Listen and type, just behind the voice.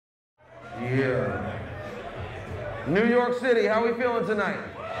Yeah. New York City, how we feeling tonight?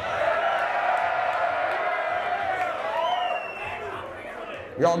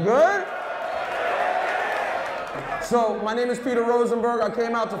 Y'all good? So, my name is Peter Rosenberg. I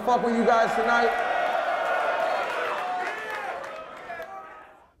came out to fuck with you guys tonight.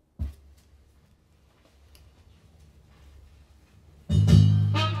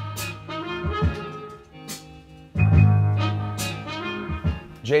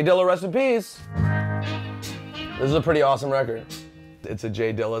 J Dilla, rest in peace. This is a pretty awesome record. It's a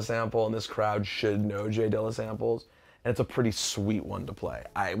J Dilla sample, and this crowd should know J Dilla samples, and it's a pretty sweet one to play.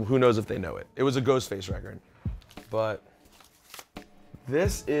 Who knows if they know it. It was a Ghostface record. But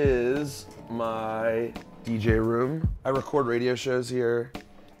this is my DJ room. I record radio shows here.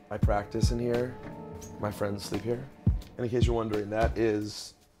 I practice in here. My friends sleep here. And in case you're wondering, that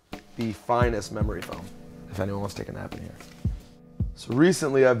is the finest memory foam, if anyone wants to take a nap in here. So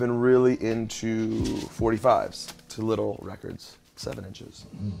recently I've been really into 45s, to little records, 7 inches.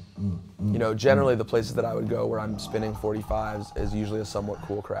 You know, generally the places that I would go where I'm spinning 45s is usually a somewhat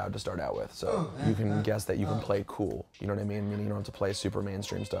cool crowd to start out with. So you can guess that you can play cool, you know what I mean? Meaning you don't have to play super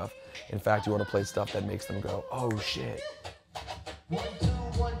mainstream stuff. In fact, you want to play stuff that makes them go, oh shit.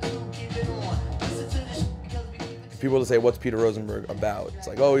 People would say, what's Peter Rosenberg about? It's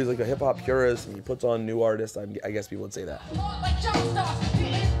like, oh, he's like a hip hop purist and he puts on new artists. I guess people would say that. I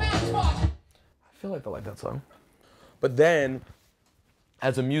feel like they like that song. But then,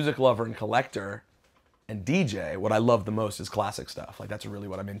 as a music lover and collector and DJ, what I love the most is classic stuff. Like that's really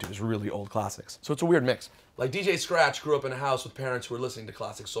what I'm into, is really old classics. So it's a weird mix. Like DJ Scratch grew up in a house with parents who were listening to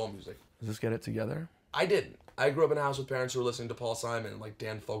classic soul music. Does this get it together? I didn't. I grew up in a house with parents who were listening to Paul Simon and like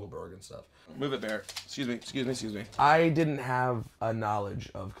Dan Fogelberg and stuff. Move it, Bear. Excuse me, excuse me, excuse me. I didn't have a knowledge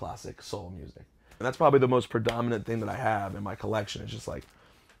of classic soul music. And that's probably the most predominant thing that I have in my collection. It's just like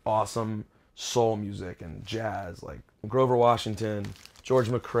awesome soul music and jazz, like Grover Washington, George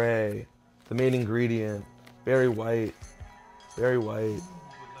McCrae, The Main Ingredient, Barry White, the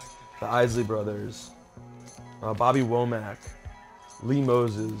Isley Brothers, Bobby Womack, Lee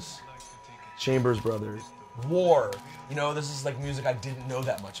Moses, Chambers Brothers, War. You know, this is like music I didn't know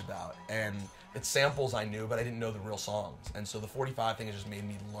that much about, and it's samples I knew, but I didn't know the real songs. And so the 45 thing has just made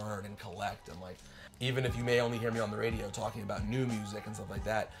me learn and collect, and like, even if you may only hear me on the radio talking about new music and stuff like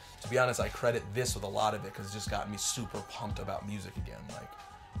that, to be honest, I credit this with a lot of it because it just got me super pumped about music again, like,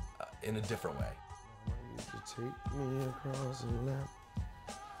 in a different way. Take me across the lap.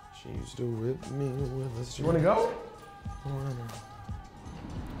 She used to whip me with a string. You wanna go?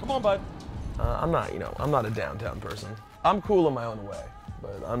 Come on, bud. I'm not, you know, I'm not a downtown person. I'm cool in my own way,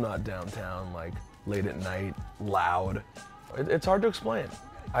 but I'm not downtown, like, late at night, loud. It's hard to explain.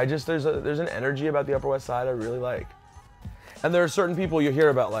 There's an energy about the Upper West Side I really like. And there are certain people you hear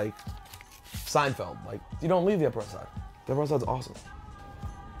about, like Seinfeld, like, you don't leave the Upper West Side. The Upper West Side's awesome.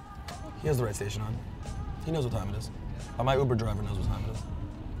 He has the right station on. He knows what time it is. My Uber driver knows what time it is.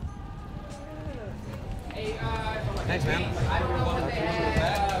 Hey, thanks, man.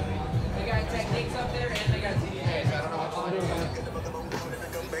 They got techniques up there and they got d.j.s. I don't know what to do, man.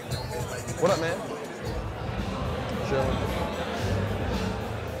 What up, man? Chilling.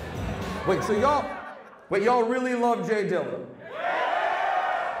 Wait, so y'all really love J Dilla?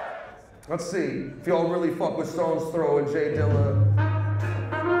 Let's see if y'all really fuck with Stone's Throw and J Dilla.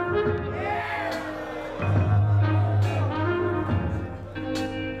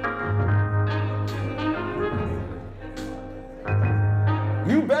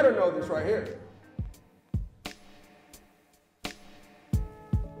 You better know this right here.